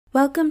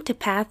Welcome to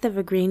Path of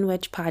a Green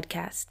Witch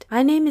podcast.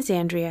 My name is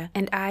Andrea,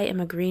 and I am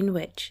a green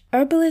witch.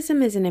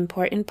 Herbalism is an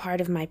important part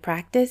of my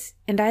practice,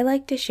 and I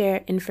like to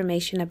share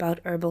information about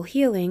herbal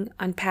healing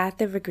on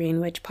Path of a Green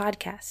Witch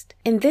podcast.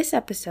 In this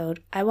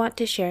episode, I want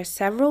to share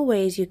several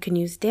ways you can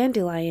use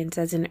dandelions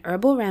as an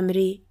herbal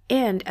remedy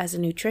and as a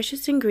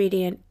nutritious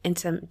ingredient in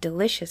some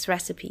delicious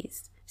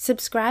recipes.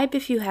 Subscribe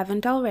if you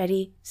haven't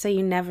already, so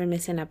you never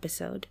miss an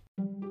episode.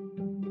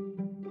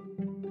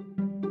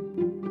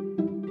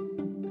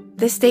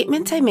 The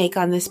statements I make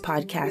on this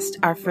podcast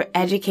are for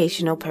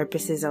educational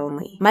purposes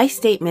only. My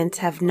statements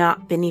have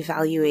not been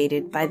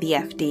evaluated by the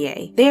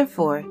FDA.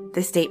 Therefore,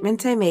 the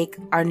statements I make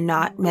are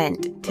not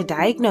meant to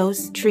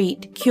diagnose,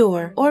 treat,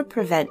 cure, or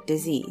prevent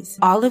disease.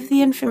 All of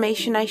the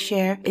information I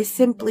share is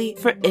simply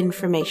for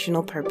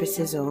informational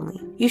purposes only.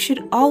 You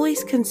should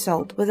always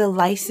consult with a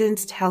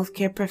licensed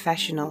healthcare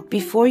professional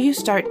before you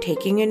start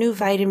taking a new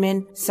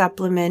vitamin,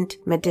 supplement,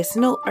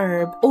 medicinal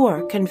herb,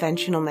 or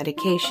conventional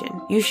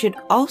medication. You should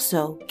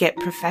also get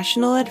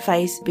professional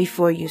advice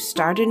before you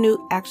start a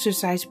new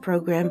exercise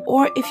program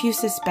or if you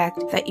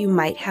suspect that you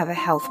might have a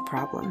health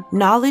problem.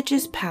 Knowledge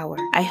is power.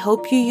 I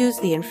hope you use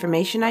the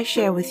information I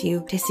share with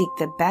you to seek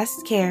the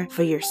best care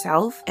for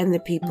yourself and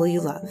the people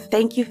you love.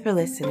 Thank you for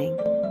listening.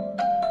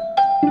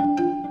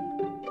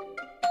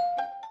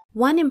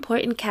 One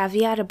important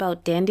caveat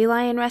about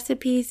dandelion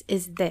recipes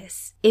is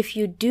this. If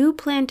you do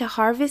plan to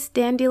harvest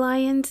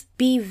dandelions,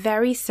 be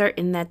very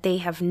certain that they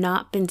have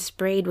not been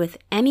sprayed with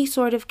any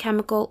sort of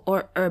chemical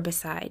or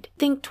herbicide.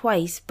 Think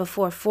twice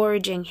before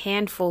foraging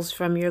handfuls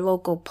from your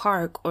local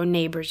park or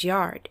neighbor's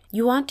yard.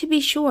 You want to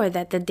be sure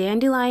that the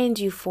dandelions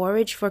you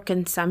forage for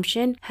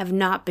consumption have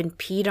not been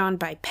peed on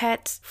by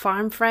pets,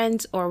 farm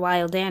friends, or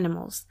wild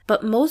animals.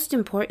 But most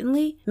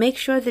importantly, make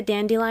sure the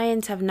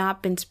dandelions have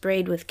not been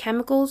sprayed with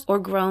chemicals or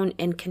grown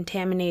in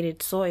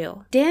contaminated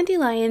soil.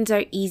 Dandelions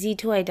are easy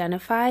to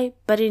identify,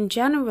 but in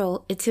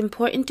general, it's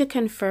important to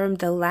confirm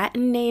the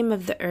Latin name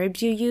of the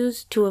herbs you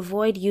use to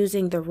avoid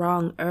using the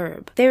wrong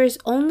herb. There is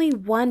only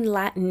one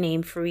Latin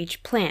name for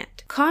each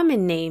plant.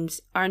 Common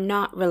names are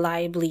not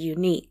reliably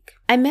unique.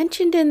 I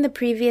mentioned in the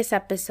previous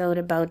episode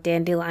about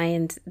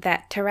dandelions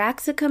that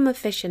Taraxacum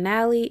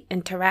officinale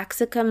and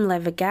Taraxacum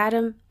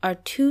levigatum are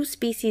two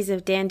species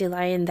of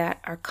dandelion that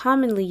are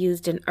commonly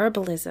used in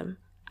herbalism.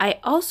 I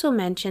also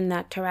mentioned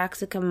that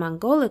Taraxacum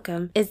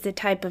mongolicum is the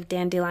type of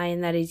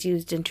dandelion that is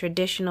used in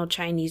traditional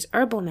Chinese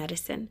herbal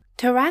medicine.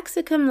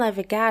 Taraxacum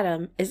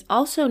levigatum is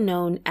also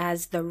known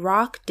as the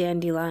rock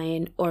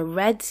dandelion or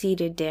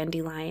red-seeded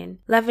dandelion.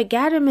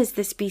 Levigatum is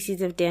the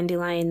species of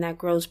dandelion that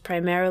grows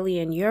primarily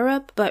in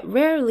Europe, but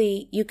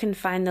rarely you can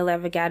find the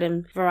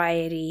levigatum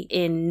variety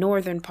in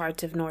northern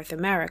parts of North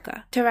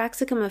America.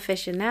 Taraxacum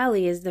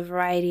officinale is the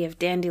variety of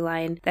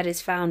dandelion that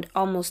is found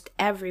almost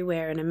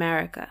everywhere in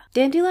America.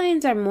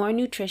 Dandelions are more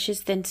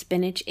nutritious than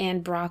spinach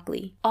and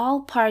broccoli.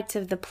 All parts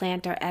of the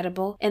plant are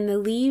edible, and the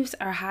leaves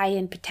are high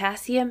in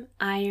potassium,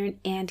 iron,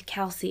 and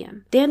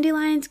calcium.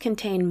 Dandelions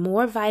contain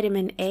more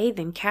vitamin A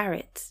than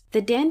carrots. The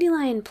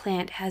dandelion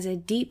plant has a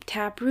deep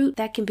taproot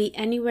that can be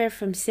anywhere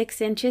from 6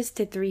 inches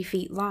to 3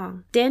 feet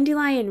long.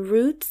 Dandelion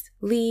roots,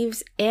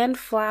 leaves, and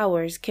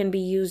flowers can be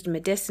used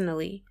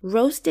medicinally.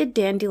 Roasted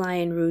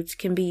dandelion roots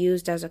can be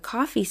used as a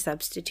coffee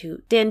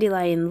substitute.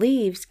 Dandelion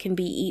leaves can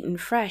be eaten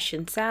fresh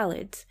in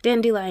salads.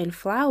 Dandelion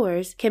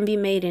flowers can be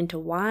made into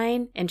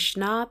wine and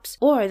schnapps,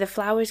 or the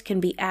flowers can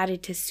be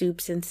added to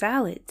soups and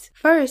salads.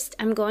 First,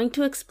 I'm going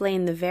to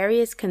explain the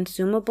various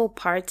consumable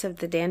parts of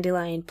the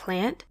dandelion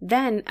plant.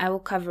 Then I will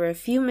cover a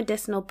few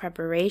medicinal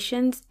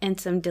preparations and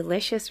some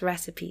delicious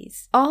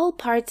recipes. All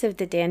parts of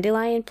the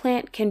dandelion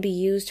plant can be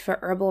used for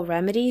herbal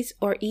remedies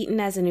or eaten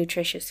as a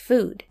nutritious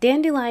food.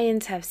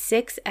 Dandelions have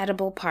 6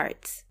 edible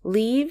parts: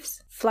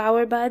 leaves,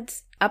 flower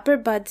buds, upper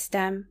bud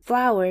stem,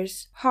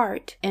 flowers,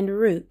 heart, and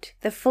root.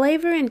 The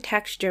flavor and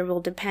texture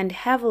will depend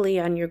heavily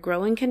on your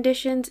growing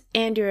conditions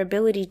and your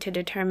ability to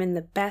determine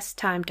the best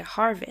time to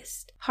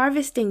harvest.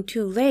 Harvesting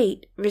too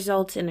late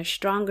results in a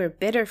stronger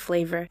bitter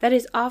flavor that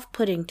is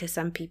off-putting to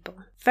some people.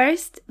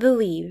 First, the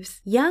leaves.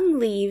 Young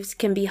leaves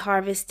can be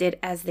harvested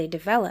as they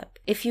develop.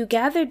 If you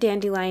gather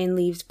dandelion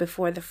leaves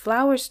before the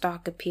flower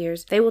stalk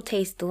appears, they will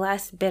taste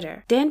less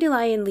bitter.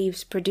 Dandelion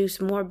leaves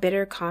produce more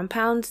bitter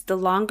compounds the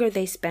longer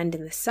they spend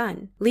in the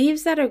sun.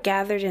 Leaves that are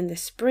gathered in the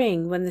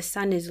spring when the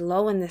sun is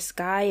low in the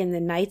sky and the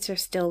nights are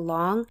still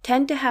long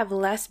tend to have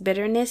less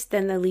bitterness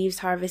than the leaves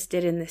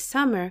harvested in the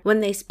summer when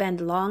they spend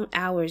long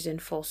hours in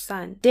full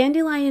sun.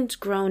 Dandelions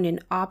grown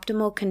in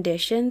optimal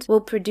conditions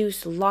will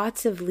produce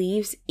lots of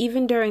leaves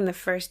even during the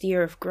first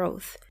year of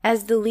growth.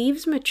 As the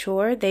leaves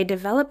mature, they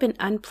develop an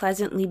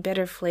unpleasantly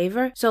bitter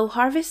flavor, so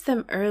harvest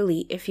them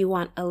early if you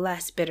want a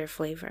less bitter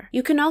flavor.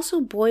 You can also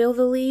boil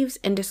the leaves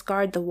and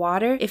discard the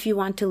water if you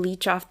want to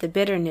leach off the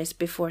bitterness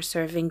before serving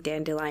serving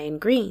dandelion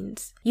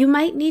greens. You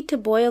might need to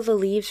boil the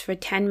leaves for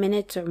 10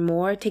 minutes or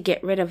more to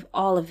get rid of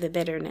all of the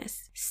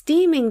bitterness.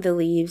 Steaming the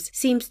leaves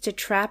seems to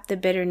trap the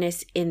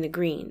bitterness in the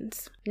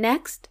greens.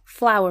 Next,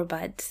 flower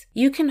buds.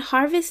 You can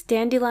harvest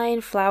dandelion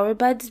flower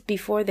buds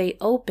before they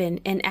open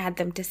and add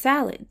them to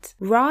salads.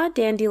 Raw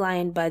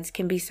dandelion buds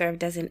can be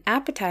served as an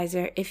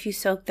appetizer if you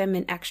soak them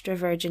in extra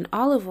virgin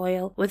olive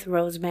oil with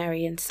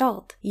rosemary and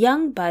salt.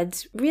 Young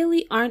buds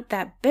really aren't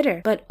that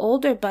bitter, but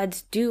older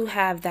buds do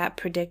have that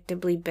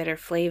predictably bitter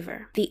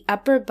flavor. The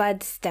upper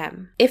bud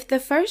stem. If the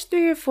first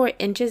 3 or 4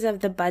 inches of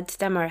the bud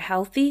stem are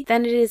healthy,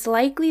 then it is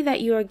likely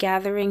that you are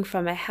gathering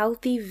from a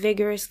healthy,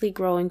 vigorously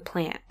growing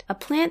plant. A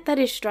plant that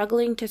is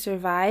struggling to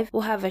survive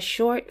will have a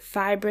short,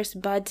 fibrous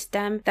bud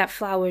stem that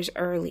flowers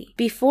early.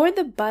 Before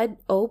the bud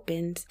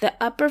opens, the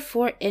upper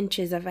 4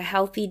 inches of a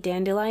healthy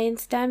dandelion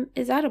stem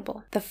is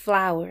edible. The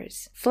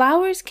flowers.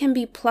 Flowers can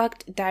be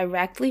plucked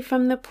directly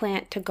from the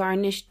plant to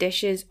garnish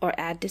dishes or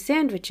add to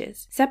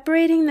sandwiches.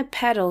 Separating the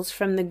petals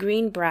from the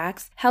green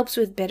bracts helps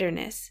with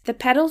bitterness. The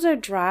petals are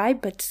dry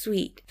but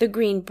sweet. The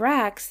green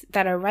bracts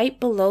that are right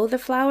below the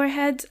flower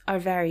heads are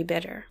very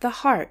bitter.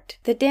 The heart.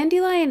 The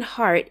dandelion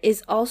heart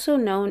is also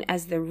known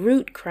as the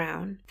root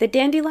crown. The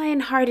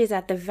dandelion heart is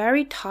at the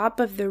very top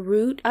of the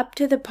root up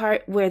to the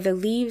part where the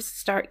leaves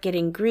start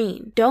getting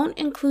green. Don't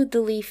include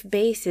the leaf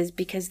bases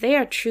because they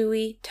are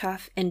chewy,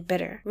 tough, and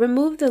bitter.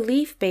 Remove the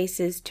leaf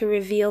bases to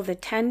reveal the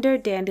tender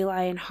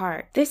dandelion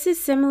heart. This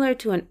is similar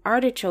to an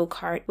artichoke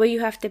heart where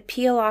you have to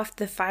peel off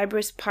the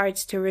fibrous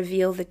parts to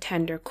reveal the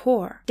tender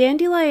core.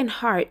 Dandelion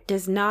heart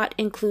does not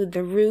include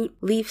the root,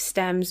 leaf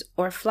stems,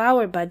 or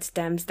flower bud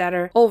stems that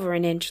are over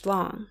an inch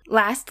long.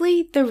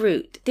 Lastly, the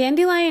root.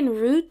 Dandelion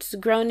roots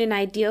grown in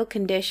ideal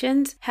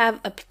conditions have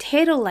a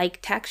potato-like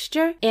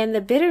texture, and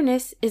the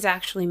bitterness is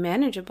actually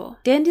manageable.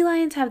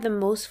 Dandelions have the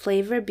most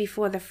flavor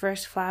before the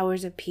first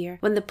flowers appear,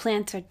 when the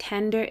plants are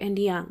tender and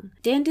young.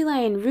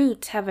 Dandelion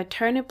roots have a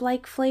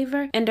turnip-like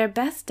flavor and are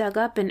best dug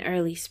up in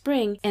early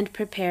spring and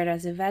prepared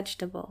as a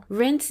vegetable.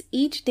 Rinse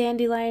each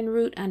dandelion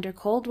root under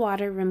cold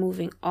water,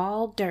 removing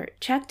all dirt.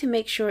 Check to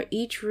make sure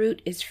each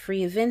root is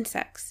free of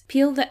insects.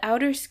 Peel the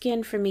outer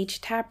skin from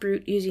each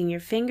taproot using your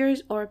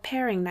fingers or a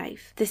paring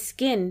knife. The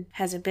skin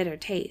has a bitter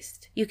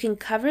taste. You can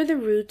cover the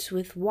roots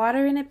with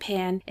water in a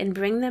pan and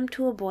bring them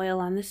to a boil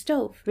on the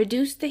stove.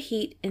 Reduce the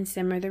heat and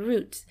simmer the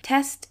roots.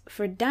 Test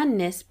for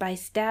doneness by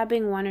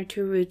stabbing 1 or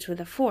 2 roots with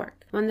a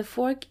fork. When the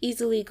fork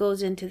easily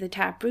goes into the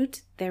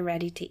taproots, they're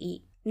ready to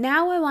eat.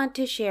 Now I want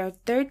to share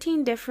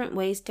 13 different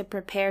ways to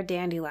prepare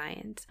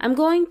dandelions. I'm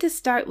going to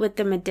start with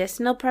the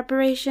medicinal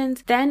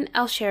preparations, then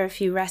I'll share a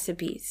few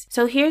recipes.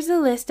 So here's a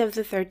list of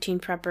the 13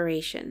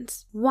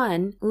 preparations.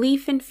 1.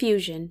 Leaf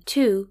infusion.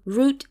 2.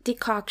 Root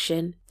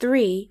decoction.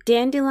 3.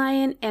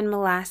 Dandelion and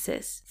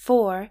molasses.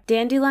 4.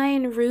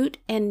 Dandelion root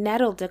and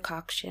nettle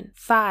decoction.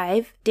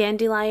 5.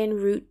 Dandelion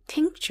root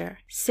tincture.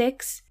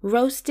 6.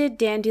 Roasted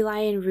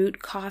dandelion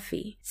root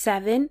coffee.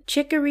 7.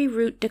 Chicory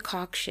root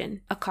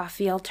decoction, a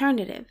coffee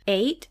alternative.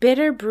 8.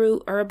 Bitter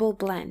brew herbal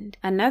blend,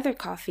 another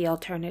coffee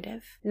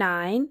alternative.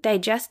 9.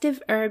 Digestive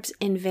herbs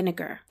in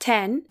vinegar.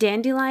 10.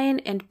 Dandelion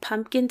and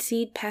pumpkin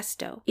seed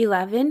pesto.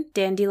 11.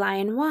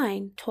 Dandelion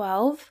wine.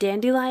 12.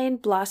 Dandelion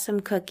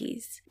blossom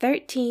cookies.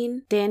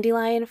 13.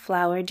 Dandelion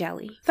flower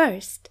jelly.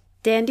 First,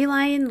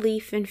 dandelion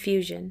leaf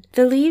infusion.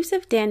 The leaves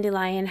of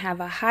dandelion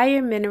have a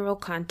higher mineral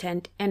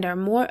content and are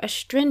more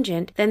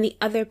astringent than the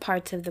other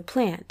parts of the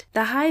plant.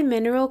 The high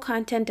mineral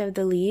content of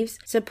the leaves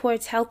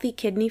supports healthy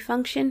kidney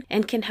function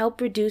and can help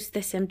reduce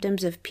the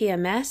symptoms of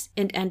PMS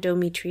and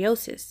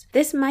endometriosis.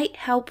 This might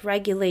help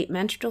regulate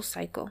menstrual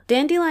cycle.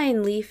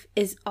 Dandelion leaf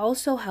is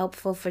also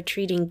helpful for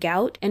treating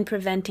gout and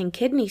preventing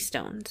kidney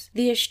stones.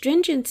 The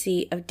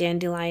astringency of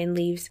dandelion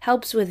leaves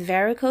helps with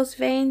varicose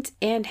veins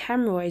and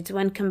hemorrhoids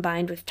when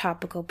combined with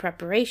topical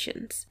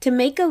preparations. To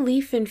make a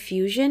leaf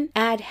infusion,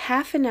 add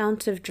half an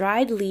ounce of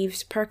dried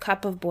leaves per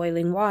cup of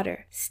boiling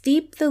water.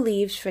 Steep the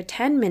leaves for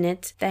 10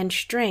 minutes, then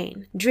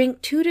strain.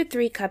 Drink 2 to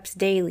 3 cups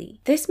daily.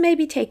 This may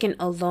be taken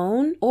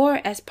alone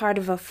or as part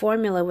of a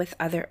formula with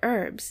other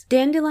herbs.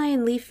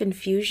 Dandelion leaf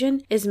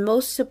infusion is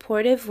most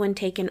supportive when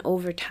taken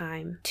over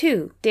time.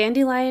 2.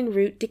 Dandelion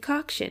root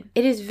decoction.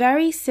 It is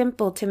very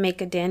simple to make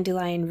a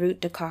dandelion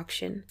root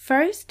decoction.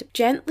 First,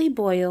 gently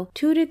boil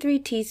 2 to 3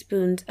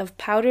 teaspoons of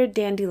powdered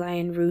dandelion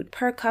root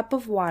per cup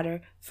of water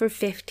for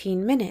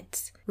 15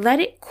 minutes. Let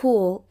it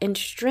cool and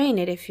strain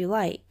it if you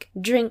like.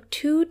 Drink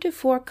 2 to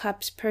 4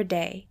 cups per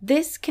day.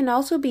 This can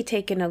also be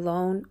taken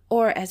alone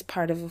or as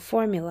part of a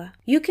formula.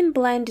 You can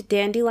blend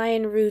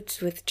dandelion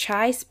roots with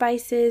chai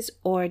spices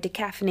or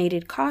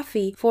decaffeinated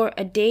coffee for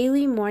a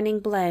daily morning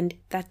blend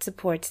that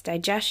supports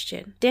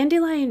digestion.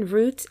 Dandelion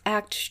roots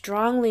act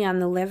strongly on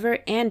the liver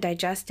and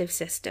digestive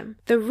system.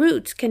 The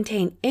roots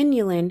contain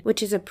inulin,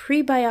 which is a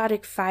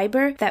prebiotic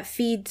fiber that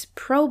feeds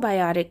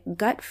probiotic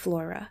gut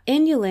flora.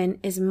 Inulin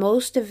is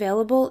most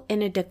available enroll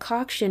in a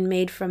decoction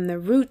made from the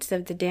roots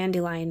of the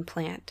dandelion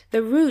plant.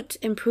 The roots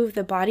improve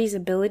the body's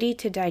ability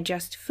to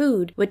digest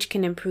food, which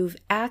can improve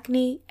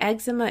acne,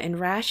 eczema and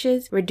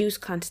rashes, reduce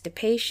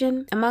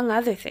constipation, among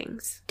other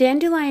things.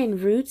 Dandelion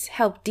roots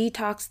help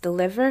detox the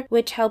liver,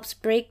 which helps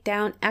break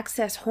down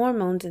excess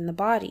hormones in the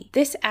body.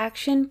 This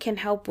action can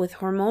help with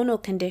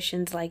hormonal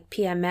conditions like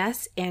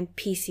PMS and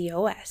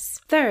PCOS.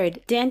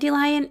 Third,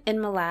 dandelion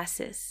and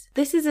molasses.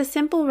 This is a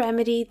simple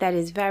remedy that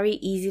is very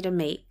easy to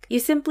make. You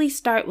simply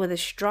start with a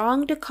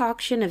strong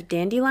decoction of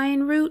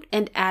dandelion root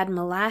and add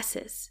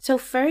molasses. So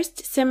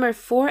first, simmer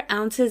 4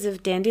 ounces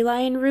of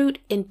dandelion root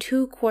in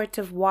 2 quarts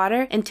of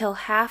water until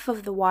half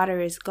of the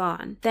water is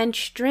gone. Then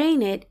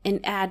strain it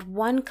and add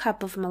 1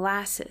 cup of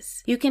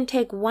molasses. You can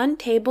take 1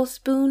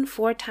 tablespoon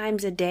 4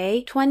 times a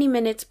day, 20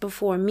 minutes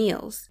before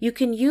meals. You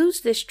can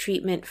use this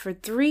treatment for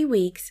 3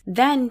 weeks,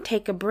 then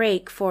take a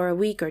break for a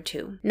week or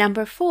 2.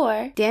 Number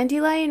 4,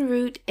 dandelion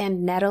root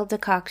and nettle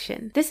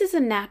decoction. This is a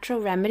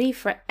natural remedy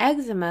for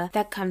eczema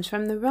that comes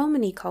from the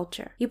Romani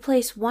culture. You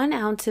place 1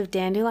 ounce of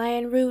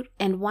dandelion root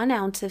and 1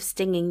 ounce of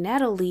stinging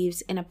nettle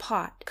leaves in a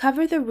pot.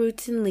 Cover the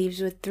roots and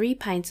leaves with 3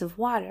 pints of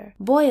water.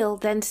 Boil,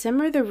 then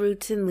simmer the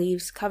roots and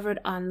leaves covered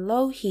on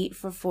low heat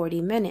for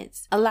 40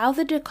 minutes. Allow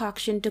the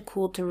decoction to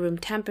cool to room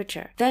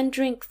temperature. Then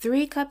drink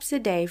 3 cups a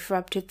day for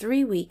up to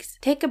 3 weeks.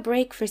 Take a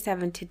break for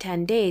 7 to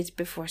 10 days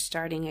before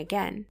starting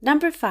again.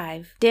 Number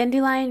 5,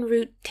 dandelion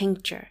root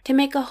tincture. To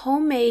make a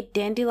homemade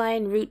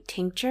dandelion root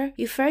tincture,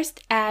 you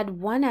first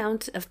add 1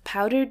 ounce of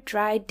powdered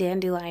dried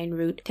dandelion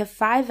root to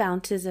 5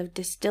 ounces of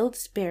distilled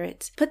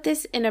spirits. Put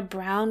this in a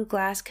brown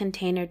glass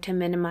container to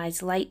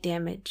minimize light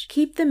damage.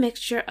 Keep the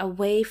mixture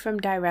away from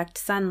direct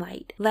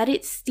sunlight. Let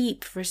it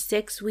steep for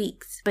 6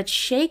 weeks, but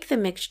shake the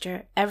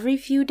mixture every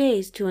few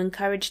days to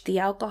encourage the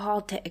alcohol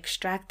to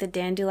extract the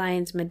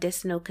dandelion's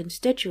medicinal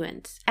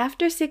constituents.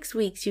 After 6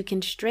 weeks, you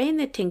can strain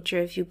the tincture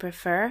if you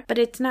prefer, but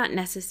it's not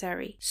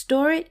necessary.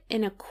 Store it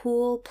in a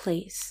cool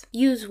place.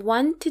 Use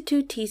 1 to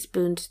 2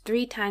 teaspoons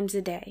 3 times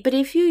a day. But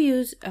if you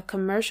use a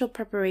commercial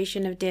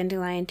preparation of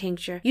dandelion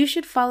tincture, you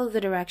should follow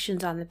the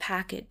directions on the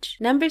package.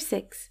 Number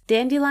 6,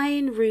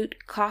 dandelion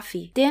root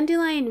coffee.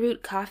 Dandelion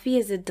root coffee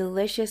is a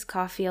delicious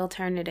coffee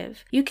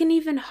alternative. You can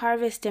even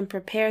harvest and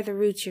prepare the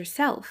roots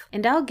yourself,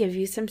 and I'll give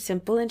you some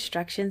simple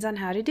instructions on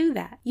how to do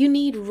that. You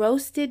need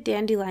roasted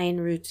dandelion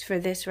roots for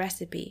this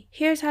recipe.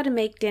 Here's how to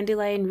make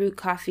dandelion root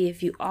coffee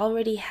if you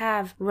already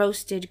have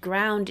roasted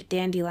ground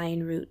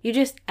dandelion root. You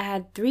just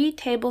add 3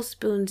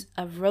 tablespoons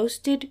of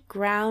roasted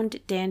ground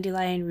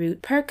dandelion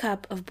root per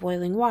cup of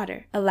boiling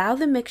water. Allow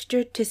the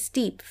mixture to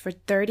steep for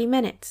 30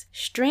 minutes.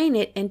 Strain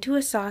it into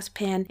a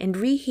saucepan and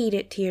reheat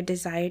it to your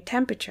desired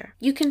temperature.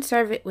 You can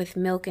serve it with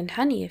milk and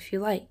honey if you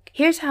like.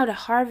 Here's how to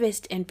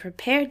harvest and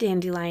prepare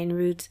dandelion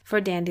roots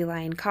for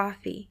dandelion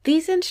coffee.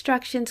 These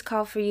instructions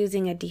call for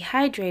using a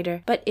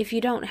dehydrator, but if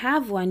you don't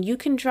have one, you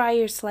can dry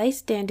your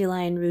sliced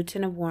dandelion roots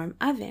in a warm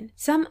oven.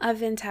 Some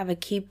ovens have a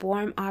keep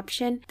warm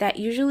option that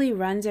usually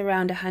runs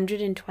around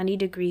 120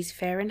 degrees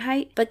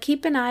Fahrenheit, but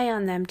keep an eye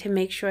on them to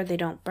make sure they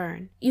don't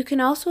burn. You can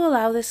also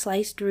allow the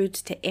sliced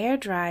roots to air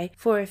dry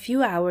for a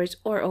few hours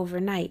or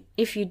overnight.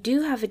 If you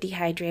do have a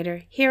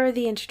dehydrator, here are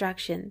the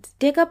instructions.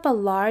 Dig up a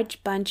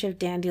large bunch of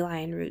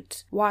dandelion roots.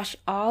 Wash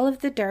all of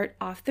the dirt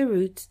off the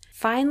roots,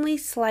 finely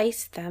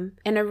slice them,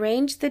 and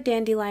arrange the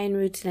dandelion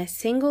roots in a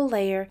single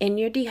layer in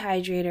your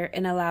dehydrator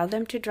and allow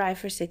them to dry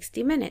for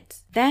 60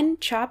 minutes. Then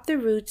chop the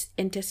roots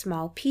into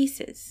small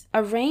pieces.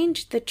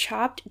 Arrange the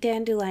chopped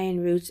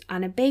dandelion roots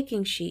on a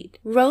baking sheet.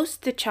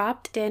 Roast the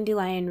chopped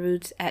dandelion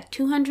roots at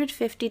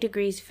 250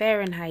 degrees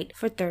Fahrenheit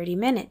for 30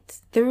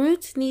 minutes. The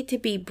roots need to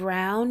be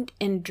browned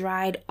and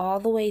dried all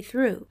the way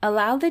through.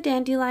 Allow the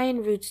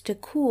dandelion roots to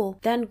cool,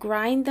 then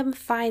grind them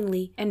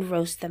finely and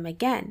roast them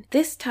again.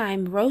 This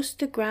time, roast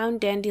the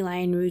ground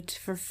dandelion roots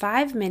for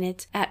 5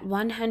 minutes at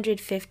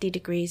 150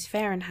 degrees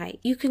Fahrenheit.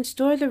 You can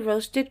store the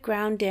roasted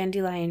ground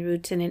dandelion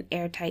roots in an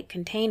airtight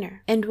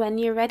container. And when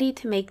you're ready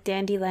to make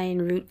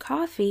dandelion root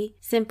coffee,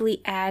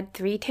 simply add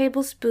 3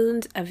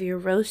 tablespoons of your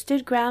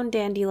roasted ground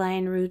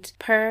dandelion roots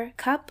per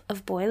cup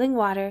of boiling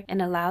water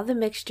and allow the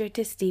mixture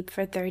to steep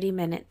for 30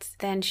 minutes.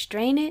 Then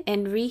strain it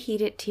and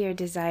reheat it to your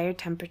desired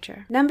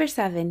temperature. Number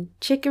 7,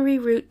 chicory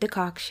root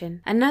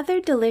decoction. Another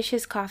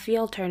delicious coffee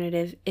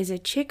alternative is a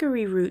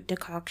chicory root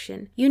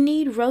decoction. You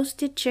need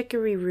roasted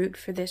chicory root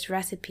for this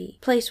recipe.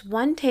 Place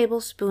 1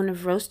 tablespoon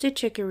of roasted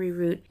chicory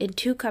root in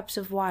 2 cups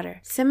of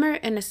water. Simmer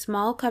in a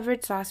small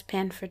covered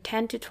saucepan for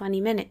 10 to 20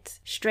 minutes.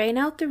 Strain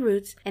out the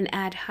roots and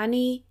add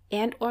honey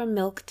and or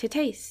milk to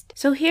taste.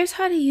 So here's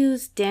how to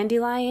use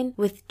dandelion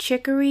with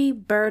chicory,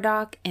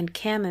 burdock, and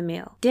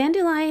chamomile.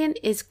 Dandelion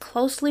is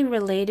closely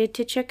related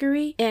to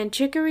chicory, and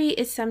chicory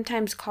is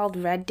sometimes called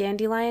red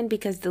dandelion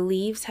because the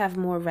leaves have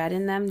more red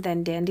in them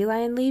than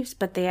dandelion leaves,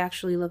 but they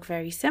actually look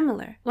very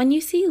similar. When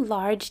you see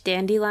large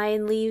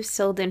dandelion leaves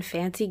sold in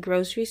fancy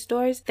grocery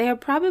stores, they are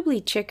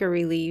probably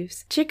chicory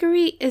leaves.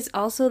 Chicory is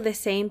also the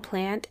same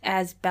plant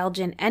as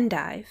Belgian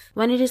endive.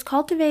 When it is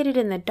cultivated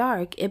in the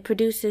dark, it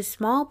produces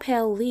small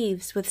pale leaves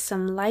leaves with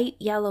some light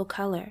yellow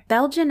color.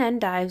 Belgian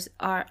endives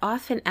are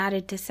often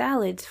added to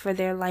salads for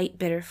their light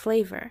bitter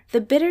flavor.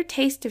 The bitter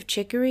taste of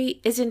chicory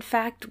is in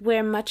fact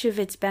where much of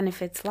its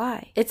benefits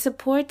lie. It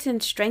supports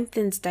and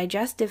strengthens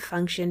digestive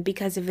function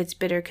because of its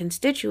bitter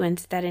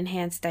constituents that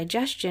enhance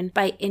digestion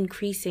by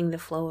increasing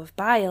the flow of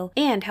bile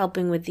and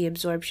helping with the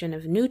absorption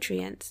of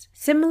nutrients.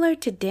 Similar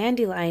to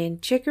dandelion,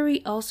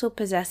 chicory also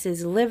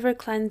possesses liver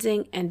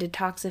cleansing and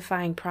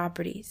detoxifying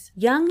properties.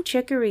 Young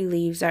chicory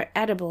leaves are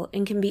edible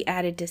and can be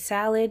added to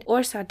salad or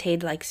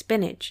sautéed like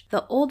spinach.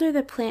 The older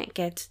the plant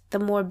gets, the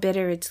more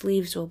bitter its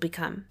leaves will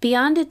become.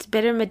 Beyond its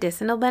bitter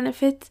medicinal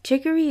benefits,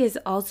 chicory is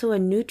also a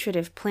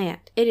nutritive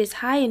plant. It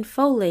is high in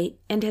folate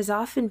and has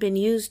often been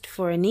used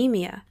for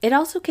anemia. It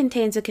also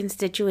contains a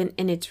constituent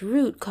in its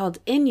root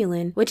called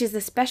inulin, which is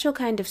a special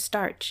kind of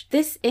starch.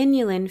 This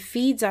inulin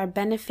feeds our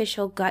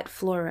beneficial gut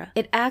flora.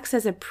 It acts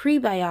as a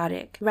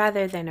prebiotic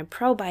rather than a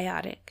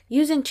probiotic.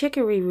 Using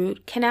chicory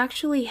root can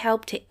actually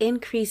help to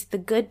increase the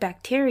good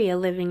bacteria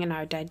living in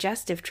our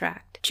digestive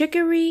tract.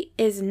 Chicory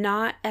is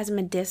not as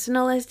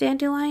medicinal as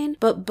dandelion,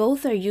 but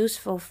both are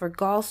useful for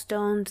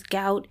gallstones,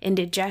 gout,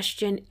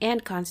 indigestion,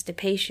 and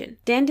constipation.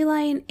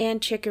 Dandelion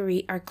and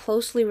chicory are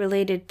closely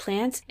related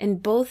plants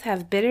and both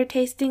have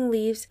bitter-tasting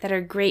leaves that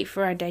are great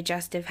for our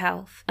digestive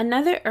health.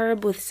 Another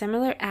herb with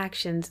similar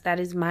actions that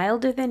is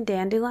milder than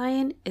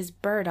dandelion is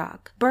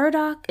burdock.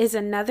 Burdock is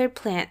another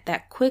plant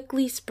that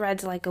quickly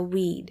spreads like a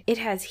weed. It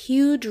has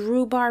huge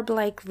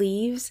rhubarb-like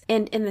leaves,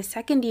 and in the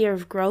second year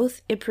of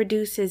growth, it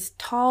produces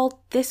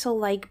tall,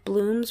 thistle-like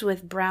blooms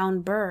with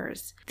brown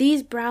burrs.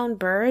 These brown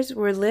burrs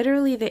were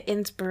literally the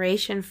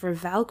inspiration for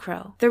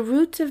Velcro. The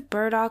roots of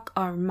burdock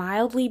are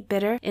mildly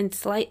bitter and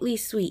slightly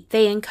sweet.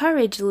 They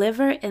encourage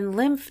liver and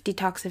lymph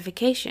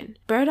detoxification.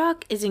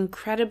 Burdock is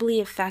incredibly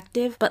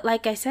effective, but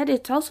like I said,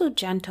 it's also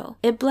gentle.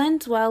 It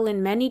blends well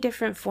in many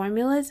different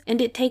formulas,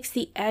 and it takes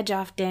the edge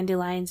off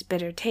dandelion's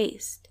bitter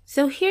taste.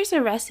 So here's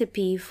a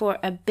recipe for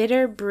a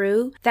bitter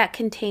brew that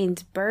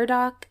contains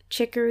burdock,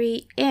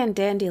 chicory, and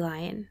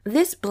dandelion.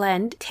 This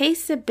blend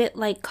tastes a bit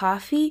like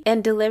coffee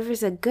and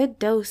delivers a good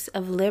dose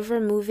of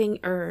liver-moving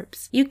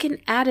herbs. You can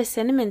add a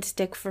cinnamon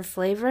stick for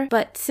flavor,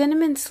 but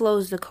cinnamon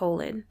slows the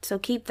colon, so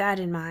keep that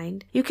in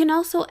mind. You can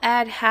also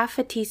add half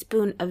a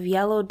teaspoon of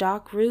yellow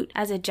dock root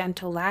as a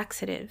gentle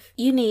laxative.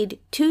 You need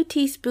 2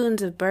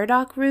 teaspoons of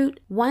burdock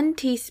root, 1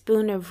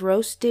 teaspoon of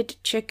roasted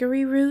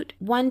chicory root,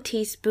 1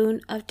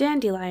 teaspoon of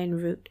dandelion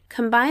root.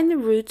 Combine the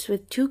roots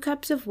with 2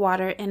 cups of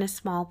water in a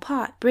small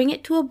pot. Bring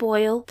it to a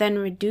boil, then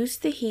reduce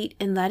the heat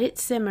and let it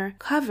simmer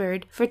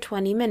covered for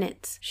 20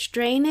 minutes.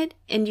 Strain it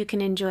and you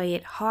can enjoy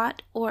it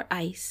hot or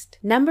iced.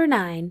 Number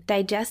 9,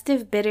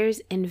 digestive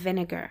bitters in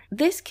vinegar.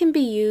 This can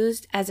be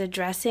used as a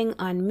dressing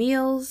on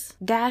meals,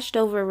 dashed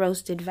over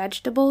roasted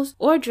vegetables,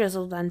 or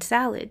drizzled on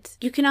salads.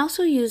 You can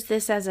also use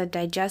this as a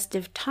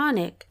digestive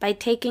tonic by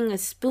taking a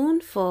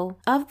spoonful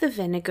of the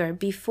vinegar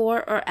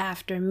before or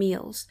after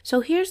meals.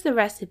 So here's the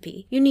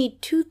recipe. You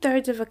need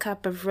 2/3 of a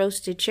cup of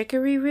roasted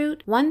chicory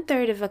root,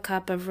 1/3 of a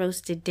cup of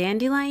roasted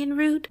dandelion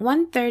root,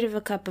 1/3 of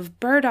a cup of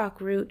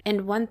burdock root,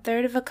 and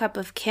 1/3 of a cup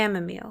of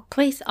chamomile.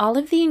 Place all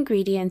of the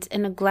ingredients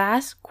in a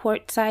glass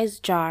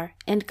quart-sized jar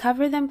and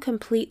cover them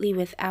completely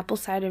with apple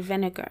cider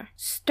vinegar.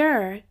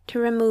 Stir to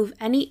remove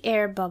any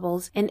air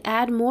bubbles and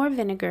add more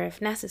vinegar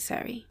if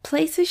necessary.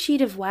 Place a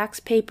sheet of wax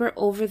paper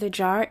over the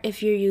jar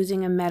if you're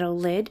using a metal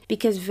lid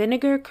because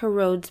vinegar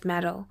corrodes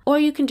metal, or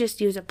you can just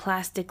use a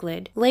plastic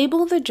lid.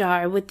 Label the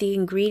jar with the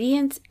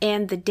ingredients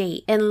and the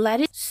date and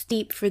let it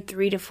steep for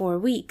 3 to 4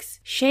 weeks.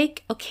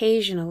 Shake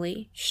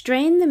occasionally.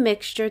 Strain the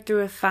mixture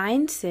through a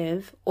fine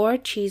sieve or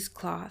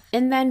cheesecloth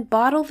and then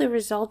bottle the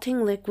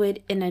resulting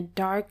liquid in a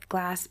dark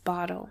glass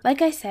bottle.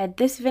 Like I said,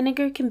 this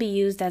vinegar can be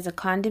used as a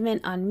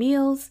condiment on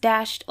meals,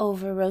 dashed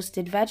over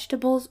roasted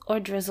vegetables, or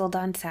drizzled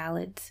on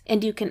salads.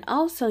 And you can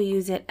also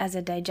use it as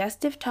a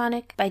digestive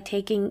tonic by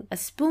taking a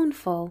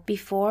spoonful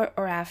before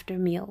or after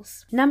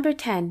meals. Number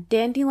 10,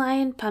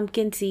 dandelion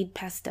pumpkin seed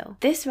pesto.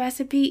 This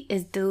recipe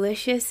is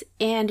delicious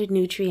and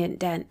nutrient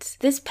dense.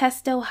 This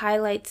pesto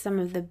highlights some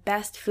of the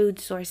best food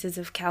sources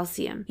of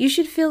calcium. You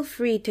should feel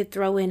free to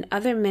throw in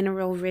other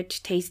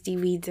mineral-rich tasty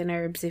weeds and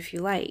herbs if you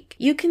like.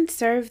 You can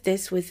serve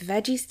this with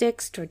veggie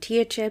sticks,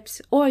 tortilla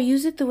chips, or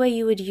use it the way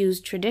you would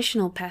use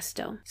traditional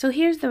pesto. So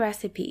here's the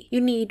recipe. You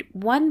need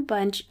 1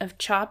 bunch of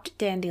chopped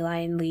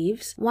dandelion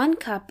leaves, 1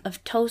 cup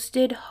of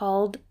toasted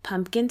hulled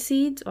pumpkin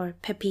seeds or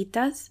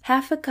pepitas,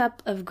 half a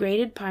cup of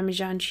grated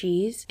Parmesan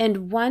cheese,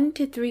 and 1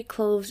 to 3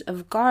 cloves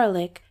of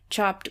garlic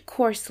chopped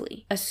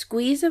coarsely, a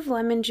squeeze of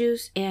lemon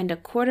juice, and a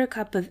 1/4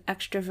 cup of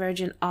extra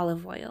virgin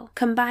olive oil.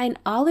 Combine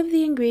all of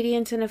the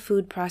ingredients in a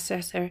food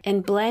processor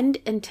and blend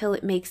until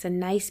it makes a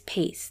nice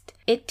paste.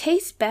 It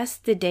tastes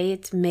best the day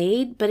it's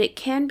made, but it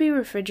can be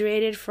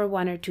refrigerated for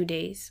 1 or 2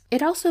 days.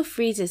 It also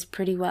freezes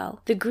pretty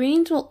well. The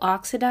greens will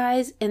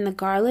oxidize and the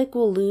garlic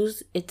will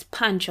lose its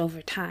punch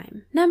over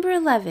time. Number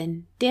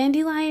 11.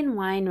 Dandelion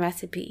wine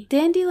recipe.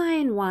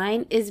 Dandelion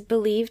wine is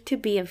believed to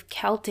be of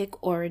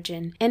Celtic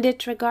origin, and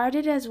it's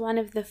regarded as one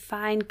of the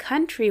fine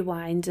country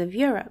wines of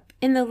Europe.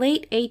 In the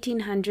late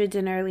 1800s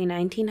and early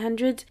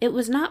 1900s, it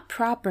was not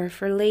proper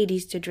for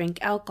ladies to drink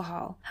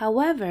alcohol.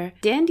 However,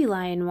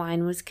 dandelion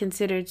wine was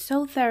considered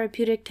so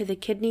therapeutic to the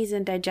kidneys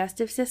and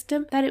digestive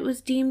system that it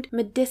was deemed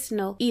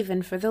medicinal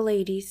even for the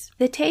ladies.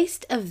 The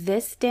taste of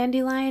this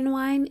dandelion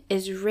wine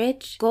is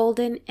rich,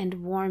 golden,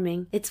 and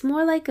warming. It's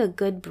more like a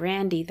good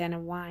brandy than a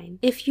wine.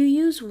 If you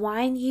use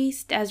wine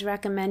yeast as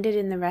recommended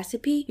in the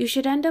recipe, you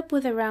should end up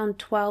with around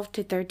 12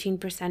 to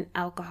 13%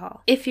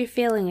 alcohol. If you're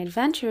feeling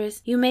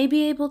adventurous, you may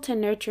be able to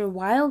nurture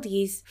wild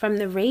yeast from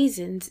the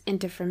raisins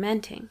into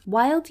fermenting.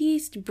 Wild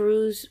yeast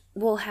brews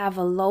will have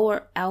a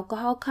lower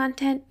alcohol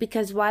content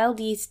because wild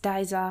yeast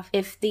dies off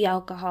if the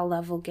alcohol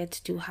level gets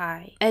too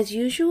high. As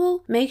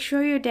usual, make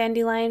sure your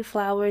dandelion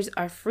flowers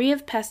are free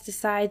of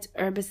pesticides,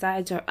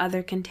 herbicides, or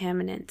other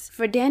contaminants.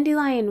 For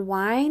dandelion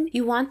wine,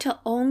 you want to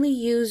only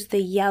use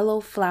the yellow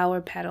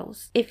flower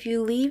petals. If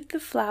you leave the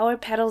flower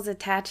petals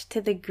attached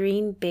to the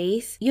green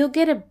base, you'll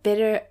get a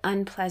bitter,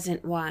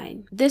 unpleasant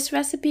wine. This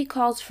recipe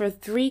calls for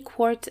 3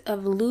 quarts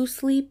of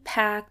loosely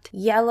packed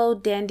yellow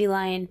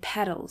dandelion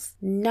petals,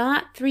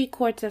 not 3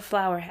 quarts of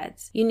flower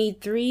heads. You need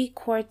 3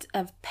 quarts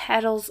of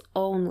petals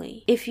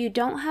only. If you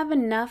don't have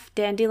enough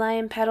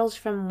dandelion petals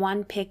from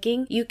one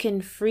picking, you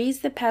can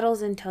freeze the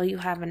petals until you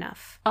have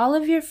enough. All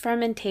of your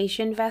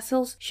fermentation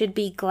vessels should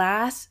be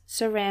glass,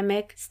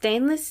 ceramic,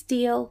 stainless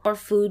steel, or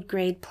food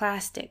grade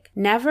plastic.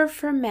 Never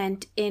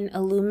ferment in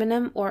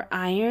aluminum or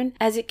iron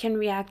as it can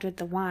react with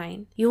the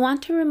wine. You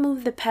want to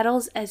remove the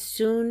petals as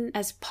soon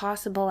as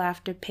possible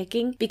after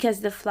picking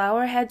because the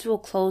flower heads will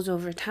close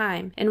over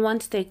time, and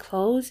once they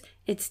close,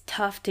 it's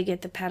tough to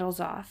get the petals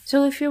off.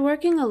 So if you're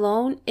working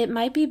alone, it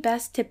might be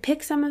best to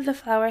pick some of the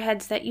flower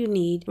heads that you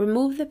need,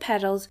 remove the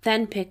petals,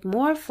 then pick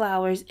more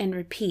flowers and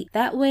repeat.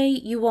 That way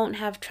you won't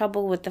have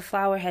trouble with the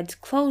flower heads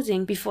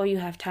closing before you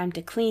have time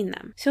to clean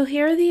them. So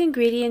here are the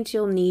ingredients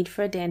you'll need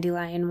for a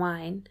dandelion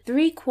wine.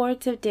 3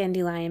 quarts of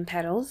dandelion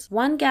petals,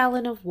 1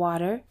 gallon of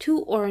water, 2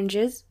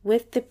 oranges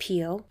with the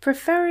peel,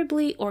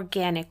 preferably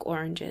organic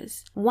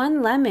oranges,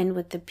 1 lemon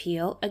with the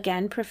peel,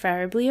 again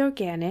preferably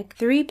organic,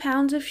 3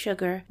 pounds of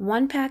sugar,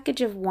 1 package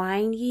of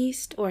wine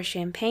yeast or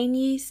champagne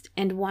yeast,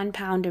 and 1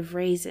 pound of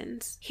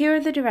raisins. Here are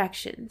the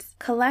directions.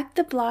 Collect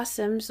the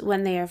blossoms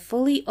when they are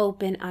fully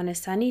open on a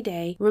sunny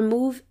day.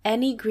 Remove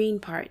any green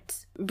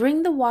parts.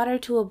 Bring the water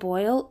to a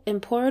boil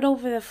and pour it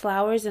over the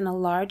flowers in a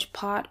large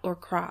pot or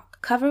crock.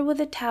 Cover with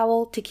a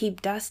towel to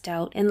keep dust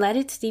out and let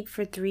it steep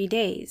for 3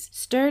 days.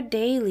 Stir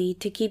daily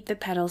to keep the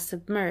petals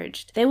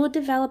submerged. They will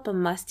develop a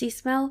musty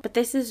smell, but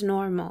this is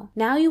normal.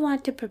 Now you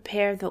want to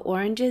prepare the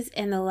oranges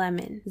and the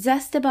lemon.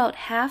 Zest about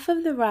half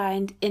of the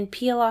rind and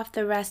peel off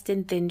the rest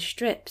in thin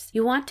strips.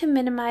 You want to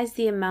minimize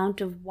the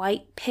amount of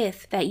white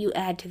pith that you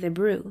add to the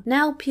brew.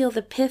 Now peel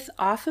the pith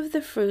off of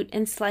the fruit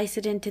and slice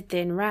it into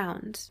thin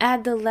rounds.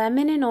 Add the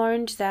lemon and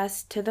orange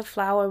zest to the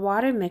flour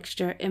water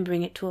mixture and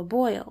bring it to a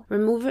boil.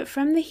 Remove it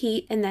from the heat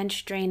and then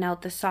strain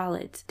out the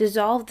solids.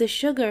 Dissolve the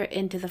sugar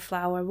into the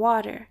flour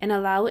water and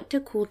allow it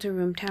to cool to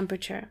room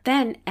temperature.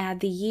 Then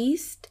add the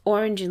yeast,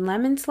 orange and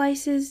lemon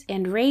slices,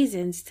 and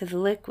raisins to the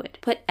liquid.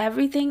 Put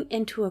everything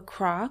into a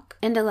crock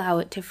and allow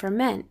it to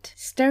ferment.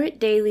 Stir it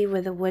daily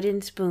with a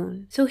wooden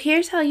spoon. So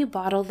here's how you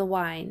bottle the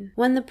wine.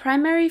 When the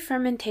primary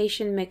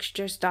fermentation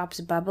mixture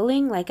stops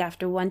bubbling, like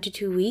after 1 to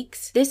 2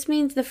 weeks, this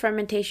means the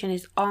fermentation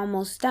is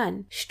almost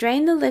done.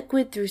 Strain the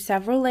liquid through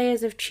several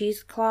layers of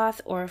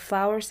cheesecloth or a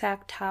flour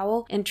sack towel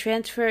and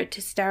transfer it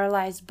to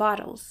sterilized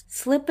bottles.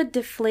 Slip a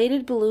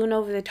deflated balloon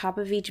over the top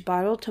of each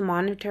bottle to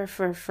monitor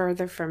for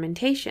further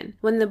fermentation.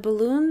 When the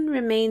balloon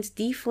remains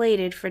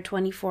deflated for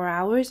 24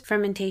 hours,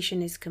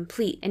 fermentation is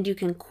complete, and you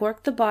can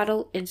cork the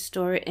bottle and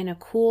store it in a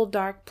cool,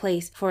 dark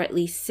place for at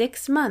least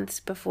 6 months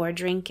before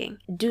drinking.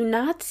 Do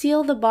not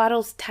seal the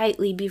bottles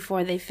tightly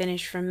before they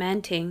finish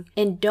fermenting,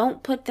 and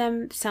don't put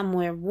them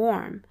somewhere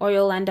warm, or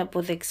you'll end up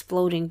with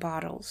exploding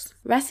bottles.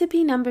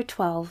 Recipe number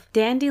 12,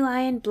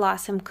 dandelion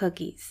blossom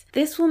cookies.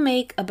 This will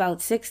make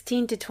about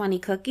 16 to 20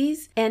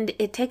 cookies, and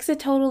it takes a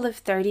total of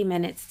 30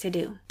 minutes to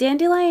do.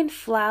 Dandelion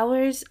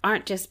flowers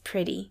aren't just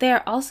pretty. They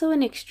are also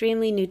an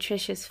extremely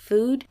nutritious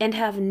food and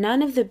have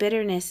none of the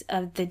bitterness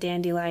of the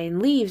dandelion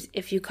leaves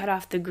if you cut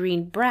off the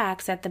green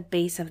bracts at the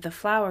base of the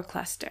flower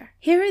cluster.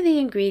 Here are the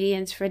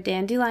ingredients for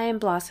dandelion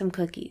blossom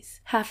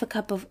cookies. Half a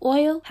cup of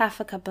oil, half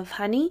a cup of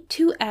honey,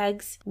 2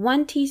 eggs,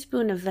 1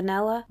 teaspoon of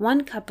vanilla,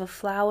 1 cup of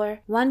flour,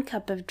 1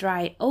 cup of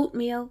dry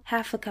oatmeal,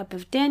 half a cup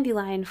of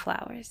dandelion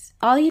flour. hours.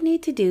 All you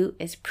need to do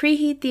is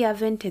preheat the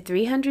oven to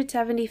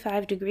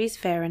 375 degrees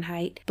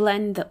Fahrenheit,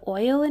 blend the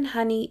oil and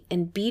honey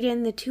and beat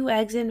in the 2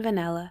 eggs and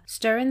vanilla,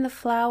 stir in the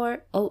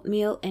flour,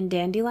 oatmeal, and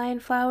dandelion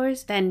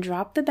flowers, then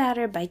drop the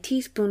batter by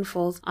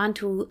teaspoonfuls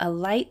onto a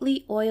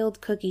lightly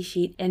oiled cookie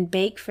sheet and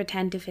bake for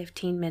 10 to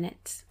 15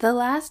 minutes. The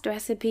last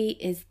recipe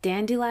is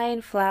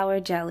dandelion flower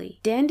jelly.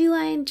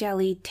 Dandelion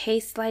jelly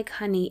tastes like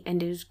honey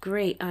and is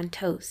great on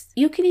toast.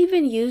 You can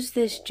even use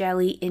this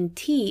jelly in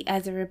tea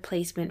as a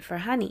replacement for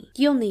honey.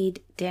 You'll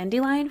need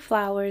dandelion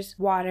flowers,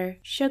 water,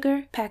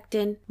 sugar,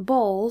 pectin,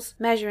 bowls,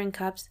 measuring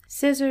cups,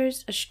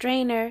 scissors, a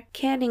strainer,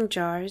 canning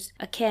jars,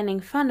 a canning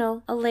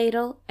funnel, a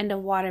ladle, and a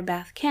water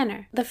bath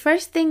canner. The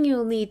first thing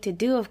you'll need to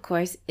do, of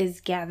course,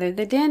 is gather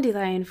the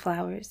dandelion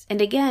flowers.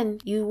 And again,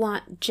 you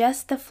want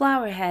just the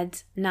flower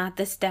heads, not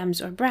the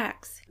stems or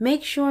bracts.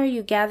 Make sure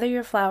you gather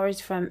your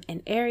flowers from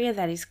an area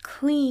that is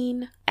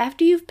clean.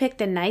 After you've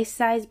picked a nice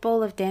sized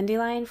bowl of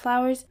dandelion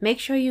flowers, make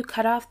sure you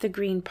cut off the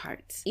green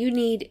parts. You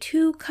need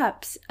 2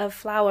 cups of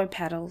flower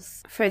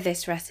petals for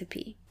this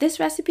recipe. This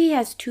recipe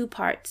has 2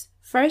 parts.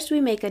 First,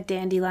 we make a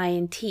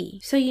dandelion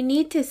tea. So you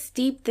need to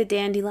steep the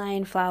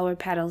dandelion flower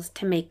petals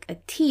to make a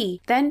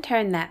tea, then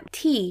turn that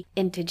tea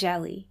into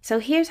jelly. So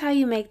here's how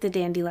you make the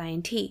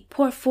dandelion tea.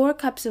 Pour 4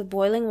 cups of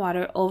boiling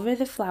water over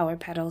the flower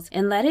petals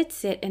and let it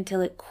sit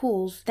until it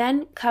cools,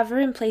 then cover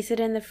and place it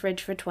in the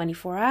fridge for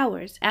 24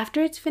 hours.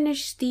 After it's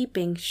finished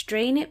steeping,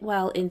 strain it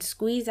well and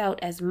squeeze out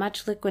as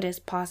much liquid as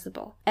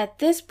possible. At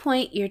this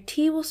point, your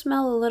tea will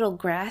smell a little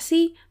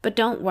grassy, but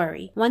don't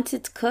worry. Once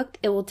it's cooked,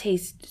 it will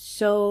taste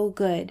so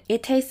good.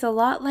 It tastes a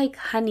lot like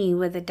honey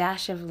with a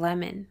dash of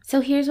lemon.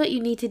 So here's what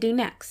you need to do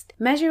next.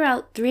 Measure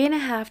out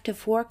 3.5 to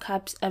 4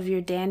 cups of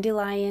your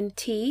dandelion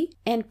tea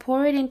and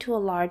pour it into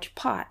a large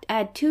pot.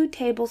 Add 2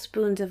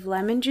 tablespoons of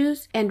lemon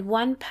juice and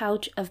 1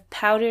 pouch of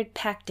powdered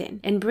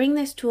pectin and bring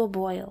this to a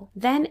boil.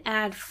 Then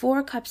add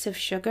 4 cups of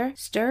sugar,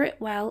 stir it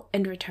well,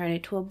 and return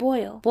it to a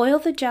boil. Boil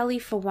the jelly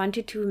for 1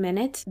 to 2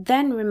 minutes,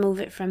 then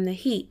remove it from the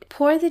heat.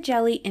 Pour the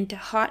jelly into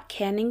hot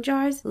canning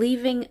jars,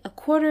 leaving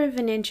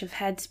 1/4 inch of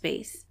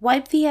headspace.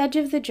 Wipe the edge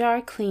of the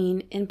jar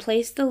clean and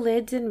place the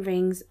lids and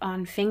rings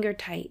on finger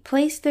tight.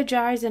 Place the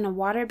jars in a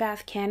water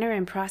bath canner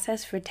and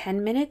process for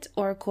 10 minutes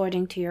or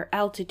according to your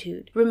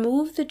altitude.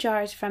 Remove the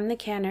jars from the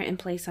canner and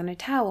place on a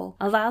towel.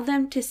 Allow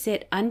them to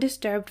sit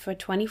undisturbed for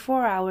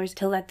 24 hours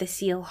to let the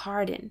seal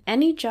harden.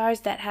 Any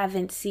jars that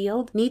haven't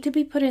sealed need to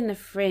be put in the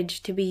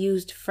fridge to be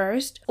used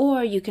first,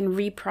 or you can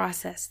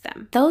reprocess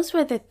them. Those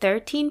were the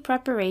 13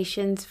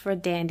 preparations for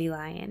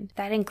dandelion.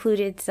 That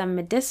included some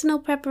medicinal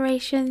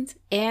preparations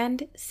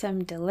and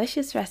some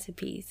delicious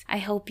recipes. I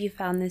hope you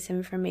found this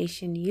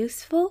information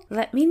useful.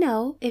 Let me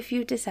know if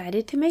you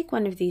decided to make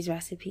one of these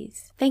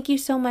recipes. Thank you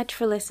so much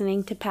for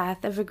listening to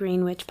Path of a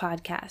Green Witch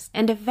podcast,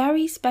 and a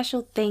very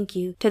special thank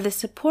you to the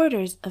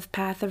supporters of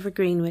Path of a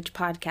Green Witch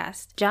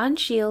podcast: John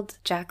Shields,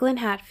 Jacqueline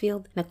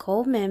Hatfield,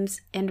 Nicole Mims,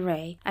 and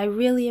Ray. I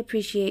really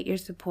appreciate your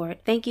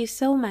support. Thank you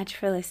so much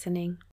for listening.